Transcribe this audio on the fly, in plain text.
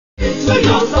Into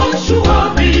your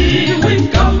sanctuary,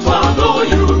 we've come to adore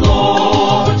you,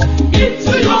 Lord.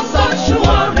 Into your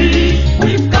sanctuary,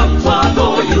 we've come to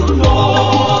adore you,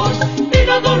 Lord. In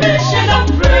adoration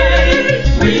and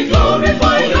praise, we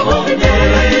glorify your holy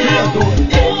name.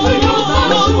 Into your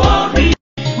sanctuary,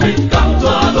 we've come to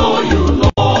adore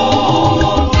you,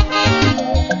 Lord.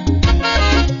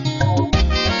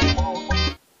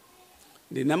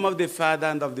 In the name of the Father,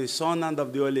 and of the Son, and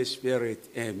of the Holy Spirit.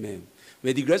 Amen.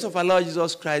 May the grace of our Lord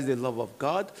Jesus Christ, the love of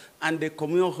God, and the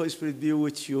communion of the Holy Spirit be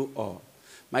with you all.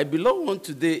 My beloved one,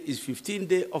 today is 15th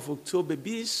day of October,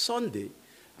 being Sunday,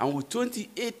 and with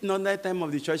 28th non-night time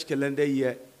of the church calendar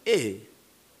year A.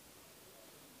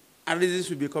 And reasons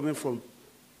will be coming from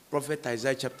Prophet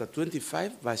Isaiah chapter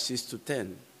 25, verse 6 to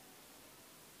 10.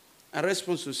 A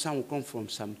response to Psalm will come from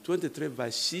Psalm 23,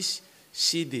 verse 6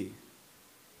 CD.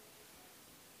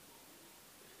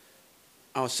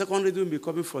 Our second reading will be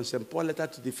coming from St. Paul letter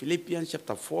to the Philippians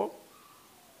chapter 4,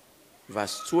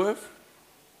 verse 12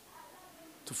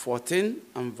 to 14,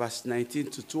 and verse 19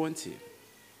 to 20.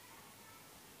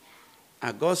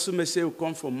 Our gospel message will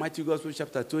come from Matthew Gospel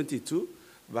chapter 22,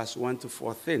 verse 1 to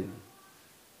 14.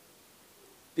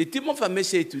 The theme of our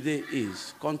message today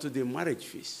is, come to the marriage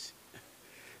feast.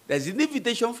 There's an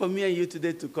invitation for me and you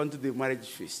today to come to the marriage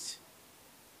feast.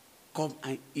 Come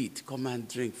and eat, come and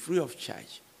drink, free of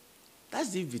charge.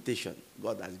 That's the invitation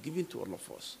God has given to all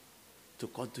of us, to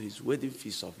come to his wedding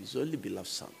feast of his only beloved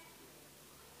Son,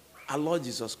 our Lord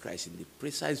Jesus Christ, in the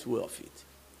precise way of it.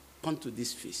 Come to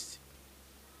this feast.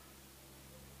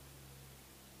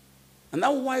 And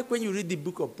that's why when you read the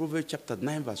book of Proverbs chapter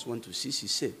 9, verse 1 to 6, he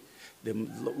said, the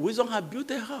wisdom has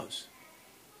built a house.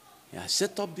 He has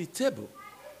set up the table.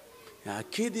 He has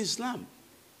killed his lamb.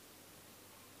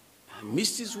 He has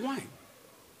mixed his wine.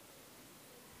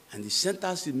 And he sent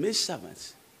us the maid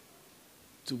servants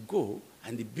to go,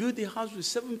 and he built the house with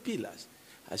 7 pillars.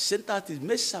 I sent out his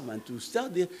maid servant to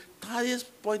start the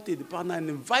highest point in the town and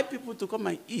invite people to come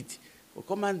and eat or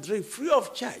come and drink free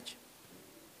of charge.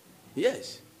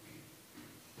 Yes.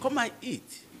 Come and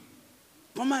eat.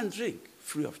 Come and drink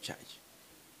free of charge.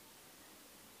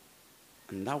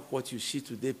 And now what you see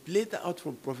today played out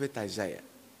from Prophet Isaiah.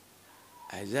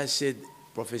 Isaiah said,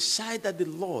 prophesy that the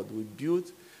Lord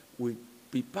will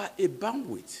prepare a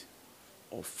banquet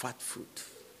of fat fruit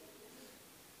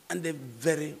and a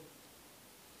very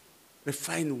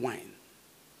refined wine.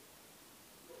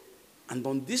 And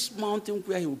on this mountain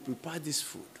where he will prepare this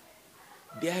food,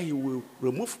 there he will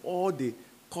remove all the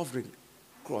covering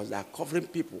cloths that are covering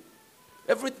people.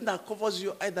 Everything that covers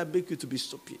you, either make you to be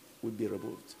stupid, will be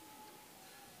removed.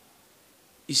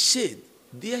 He said,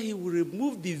 there he will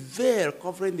remove the veil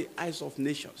covering the eyes of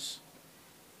nations.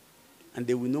 And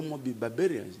they will no more be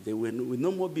barbarians. They will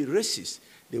no more be racist.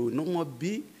 They will no more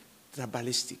be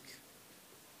tribalistic.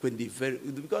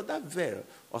 Because that veil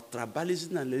of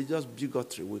tribalism and religious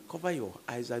bigotry will cover your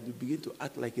eyes and you begin to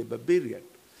act like a barbarian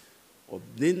or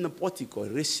nepotic or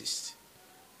racist.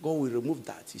 God will remove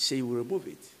that. He said he will remove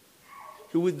it.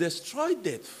 He will destroy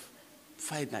death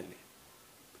finally.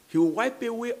 He will wipe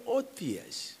away all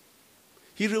tears.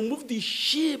 He removed the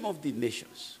shame of the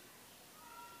nations.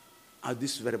 At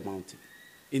this very mountain,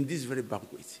 in this very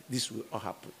banquet, this will all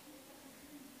happen.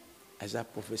 As I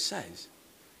prophesied.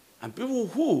 And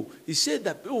he said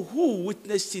that people who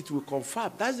witnessed it will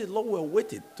confirm. That's the Lord we are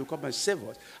waiting to come and save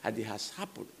us. And it has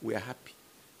happened. We are happy.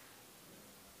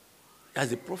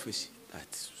 That's the prophecy that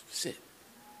said.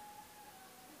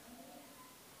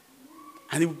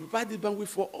 And he will provide this banquet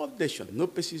for all nations. No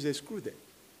person is excluded.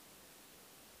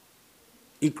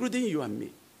 Including you and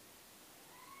me.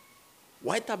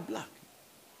 White and black,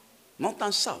 north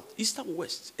and south, east and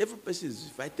west. Every person is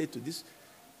invited to this,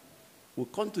 will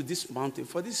come to this mountain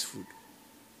for this food.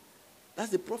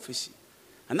 That's the prophecy.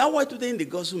 And now why today in the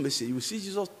gospel message, you will see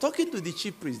Jesus talking to the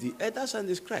chief priests, the elders and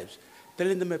the scribes,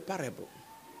 telling them a parable.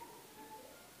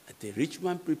 That the rich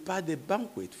man prepared a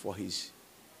banquet for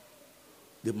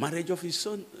the marriage of his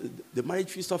son, the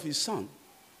marriage feast of his son.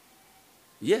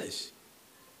 Yes.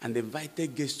 And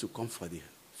invited guests to come for the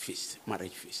feast,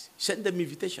 marriage feast. Send them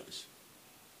invitations.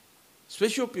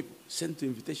 Special people sent the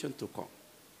invitation to come.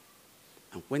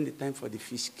 And when the time for the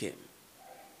feast came,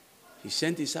 he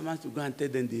sent his servants to go and tell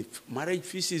them the marriage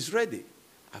feast is ready.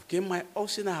 I've came my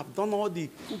oxen, I have done all the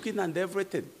cooking and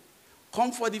everything.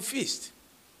 Come for the feast.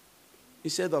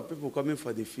 Instead of people coming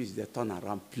for the feast, they turned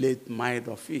around, played mind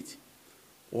of it.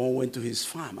 One went to his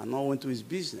farm, and one went to his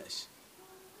business.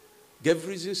 Gave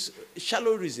reasons,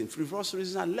 shallow reasons, frivolous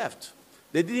reasons, and left.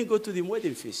 They didn't go to the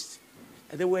wedding feast.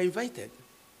 And they were invited.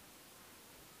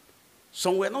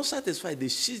 Some were not satisfied. They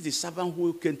seized the servant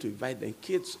who came to invite them,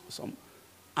 killed some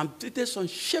and treated some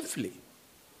shamefully.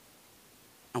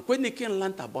 And when the king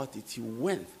learned about it, he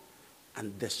went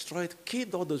and destroyed,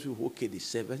 killed all those people who killed his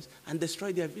servants, and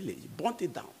destroyed their village, burnt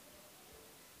it down.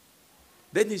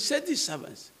 Then he said to his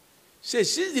servants, say,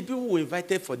 since the people who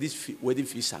invited for this wedding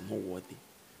feast are not worthy,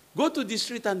 go to the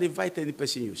street and invite any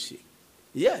person you see.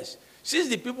 Yes, since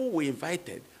the people we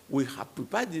invited, we have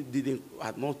prepared,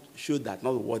 are not showed that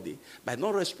not worthy, by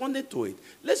not responding to it,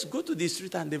 let's go to the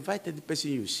street and invite any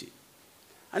person you see.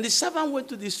 And the servant went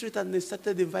to the street and they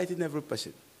started inviting every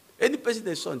person. Any person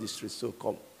they saw on the street, so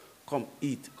come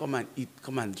eat,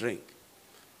 come and drink.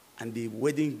 And the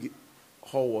wedding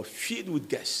hall was filled with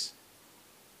guests.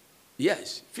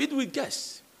 Yes, filled with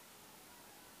guests.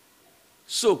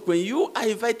 So when you are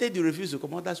invited, you refuse to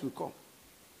come, others will come.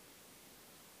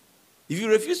 If you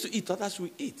refuse to eat, others will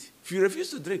eat. If you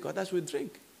refuse to drink, others will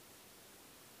drink.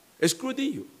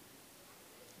 Excluding you.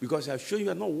 Because I have shown you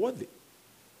are not worthy.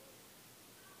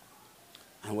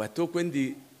 And we're told when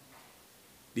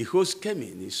the host came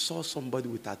in, he saw somebody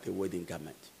without a wedding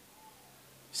garment.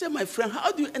 He said, my friend,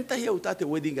 how do you enter here without a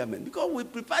wedding garment? Because we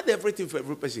prepared everything for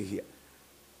every person here.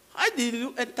 How did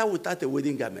you enter without a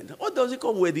wedding garment? What does it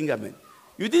call wedding garment?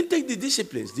 You didn't take the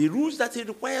disciplines, the rules that are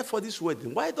required for this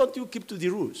wedding. Why don't you keep to the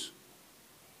rules?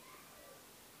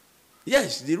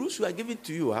 Yes, the rules were given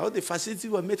to you. How the facilities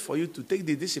were made for you to take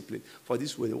the discipline for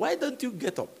this wedding. Why don't you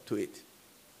get up to it?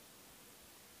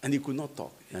 And he could not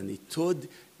talk. And he told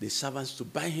the servants to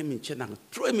bind him in chains and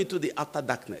throw him into the outer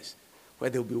darkness where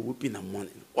they will be weeping and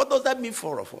mourning. What does that mean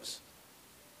for all of us?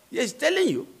 Yes, telling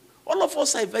you, all of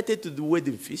us are invited to the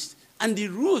wedding feast, and the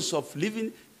rules of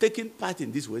living, taking part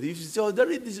in this wedding, it's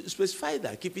already specified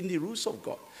that, keeping the rules of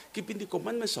God, keeping the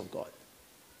commandments of God.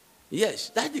 Yes,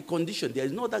 that's the condition. There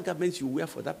is no other garments you wear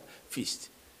for that feast.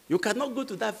 You cannot go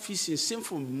to that feast in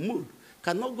sinful mood.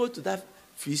 Cannot go to that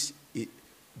feast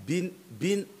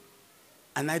being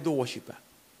an idol worshiper.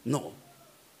 No.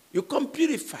 You come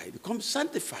purified, you come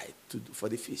sanctified for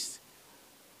the feast.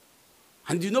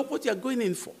 And you know what you are going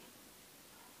in for.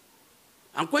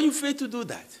 And when you fail to do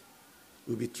that,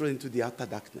 you'll be thrown into the outer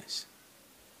darkness.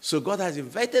 So God has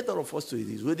invited all of us to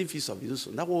his wedding feast of his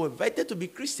son. Now we're invited to be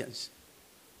Christians.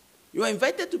 You are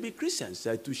invited to be Christians,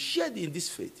 to share in this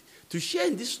faith, to share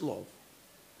in this love.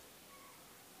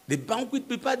 The banquet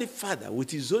prepared the Father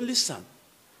with his only Son.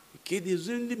 He killed his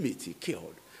only meat, he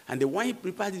killed. And the wine he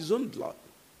prepared his own blood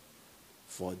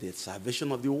for the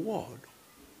salvation of the world.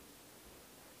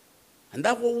 And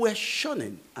that's what we're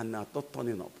shunning and are not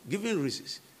turning up, giving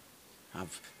reasons.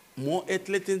 Have more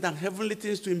earthly things than heavenly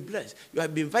things to embrace. You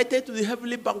have been invited to the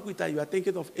heavenly banquet and you are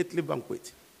thinking of earthly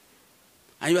banquet.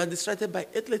 And you are distracted by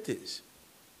earthly things.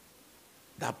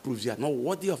 That proves you are not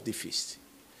worthy of the feast.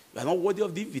 You are not worthy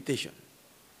of the invitation.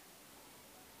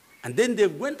 And then they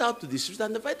went out to the streets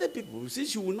and invited people.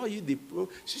 Since you will not use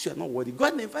since you are not worthy, go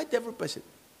and invite every person.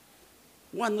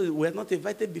 One were not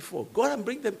invited before. Go and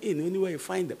bring them in anywhere you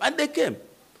find them. And they came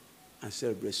and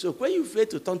celebrate. So when you fail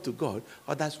to turn to God,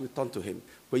 others will turn to him.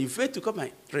 When you fail to come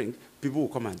and drink, people will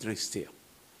come and drink still.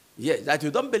 Yes, that you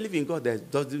don't believe in God,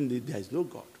 doesn't mean there is no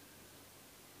God.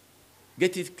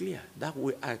 Get it clear. That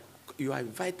you are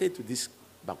invited to this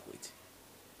banquet.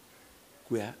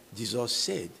 Where Jesus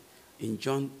said in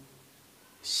John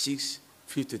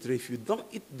 6:53, if you don't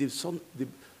eat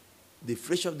the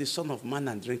flesh of the Son of Man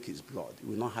and drink his blood, you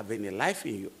will not have any life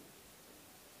in you.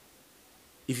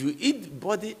 If you eat the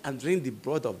body and drink the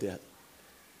blood of the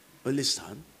only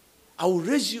Son, I will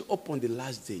raise you up on the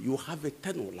last day. You will have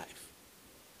eternal life.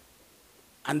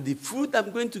 And the food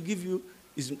I'm going to give you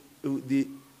is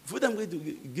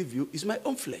my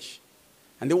own flesh.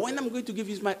 And the wine I'm going to give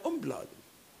you is my own blood.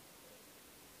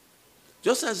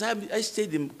 Just as I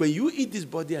said, when you eat this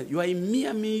body, you are in me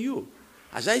and me in you.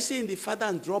 As I say in the Father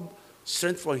and draw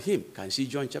strength from him. Can you see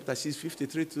John chapter 6,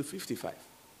 53 to 55?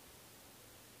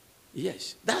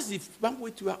 Yes, that's the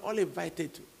banquet you are all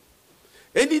invited to.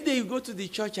 Any day you go to the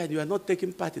church and you are not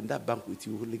taking part in that banquet,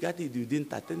 you will regard it you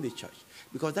didn't attend the church.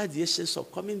 Because that's the essence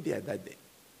of coming there that day.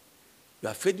 You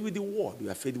are fed with the word. You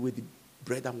are fed with the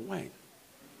bread and wine.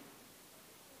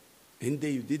 Any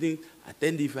day you didn't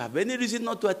attend it, if you have any reason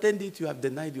not to attend it, you have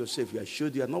denied yourself. You are sure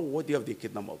you are not worthy of the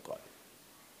kingdom of God.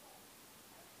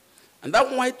 And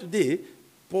that's why today,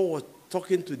 Paul was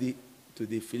talking to the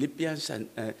Philippians and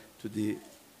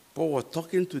Paul was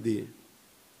talking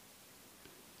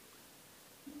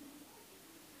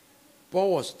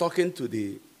to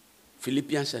the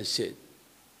Philippians and said,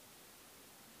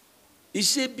 he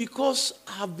said, because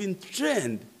I have been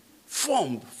trained,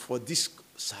 formed for this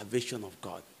salvation of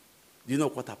God. Do you know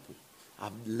what happened?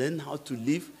 I've learned how to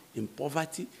live in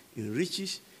poverty, in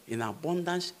riches, in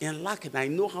abundance, in lack, and I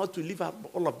know how to live out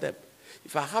all of them.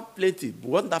 If I have plenty,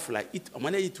 wonderful, I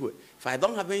manage it well. If I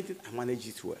don't have anything, I manage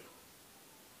it well.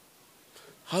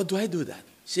 How do I do that?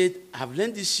 He said, I've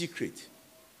learned this secret.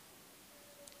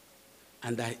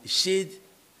 And I said,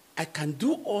 I can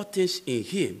do all things in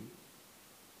him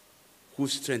who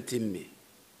strengthens me.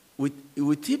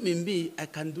 With him in me, I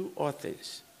can do all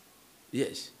things.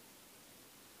 Yes.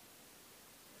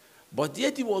 But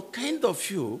yet it was kind of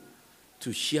you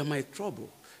to share my trouble.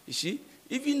 You see,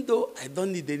 even though I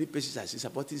don't need any person's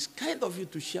assistance, but it's kind of you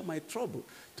to share my trouble,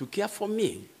 to care for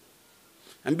me.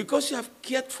 And because you have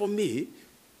cared for me,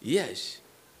 yes,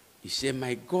 he said,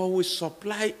 my God will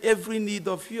supply every need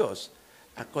of yours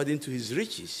according to his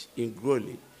riches in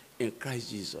glory in Christ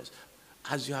Jesus.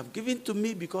 As you have given to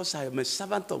me because I am a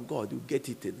servant of God, you get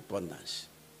it in abundance.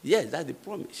 Yes, that's the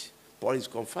promise. Paul is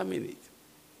confirming it.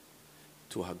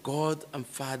 To our God and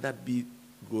Father be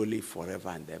glory forever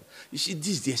and ever. You see, this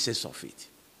is the essence of it.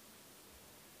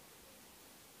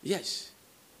 Yes.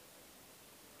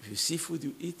 If you see food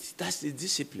you eat, that's the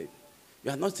discipline.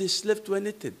 You are not a slave to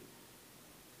anything.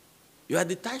 You are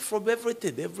detached from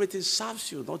everything. Everything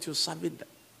serves you, not you serving them.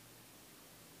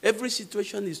 Every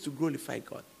situation is to glorify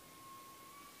God.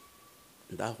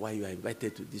 And that's why you are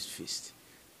invited to this feast.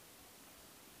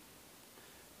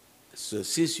 So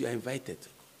since you are invited,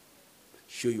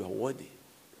 show you are worthy.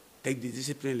 Take the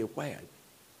discipline required.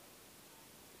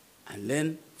 And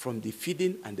learn from the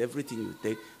feeding and everything you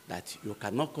take that you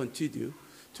cannot continue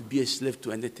to be a slave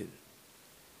to anything.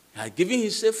 He has given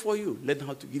himself for you. Learn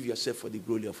how to give yourself for the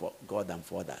glory of God and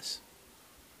for others.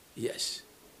 Yes.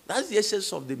 That's the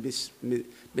essence of the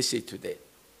message today.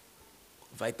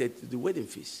 Invited to the wedding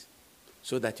feast.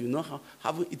 So that you know how,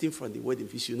 having eaten from the wedding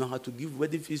feast, you know how to give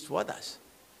wedding feast to others.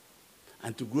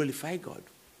 And to glorify God.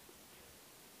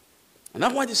 And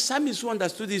that's why the psalmist who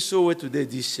understood this so well today,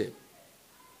 this said,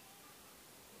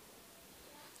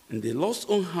 in the Lord's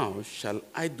own house shall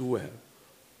I dwell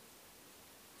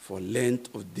for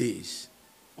length of days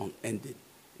unending.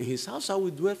 In his house I will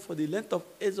dwell for the length of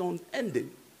days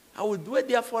unending. I will dwell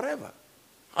there forever.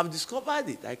 I've discovered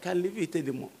it. I can't leave it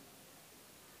anymore.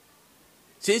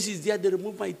 Since it's there, they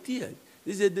remove my tears.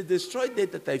 This is the destroyed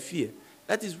death that I fear.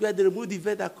 That is where they remove the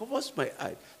veil that covers my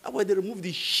eye. That's why they remove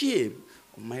the shame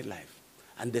of my life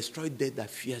and destroy death that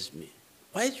fears me.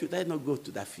 Why should I not go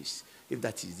to that feast if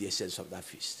that is the essence of that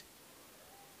feast?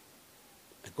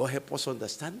 And God help us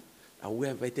understand that we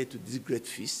are invited to this great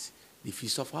feast, the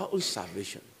feast of our own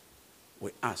salvation.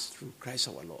 We ask through Christ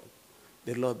our Lord.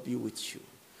 The Lord be with you.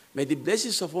 May the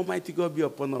blessings of Almighty God be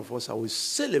upon all of us. I will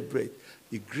celebrate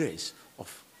the grace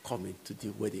of coming to the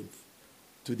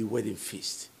wedding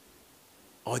feast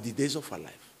all the days of our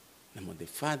life. In the name of the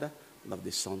Father, and of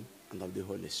the Son, and of the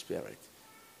Holy Spirit.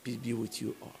 Peace be with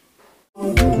you all.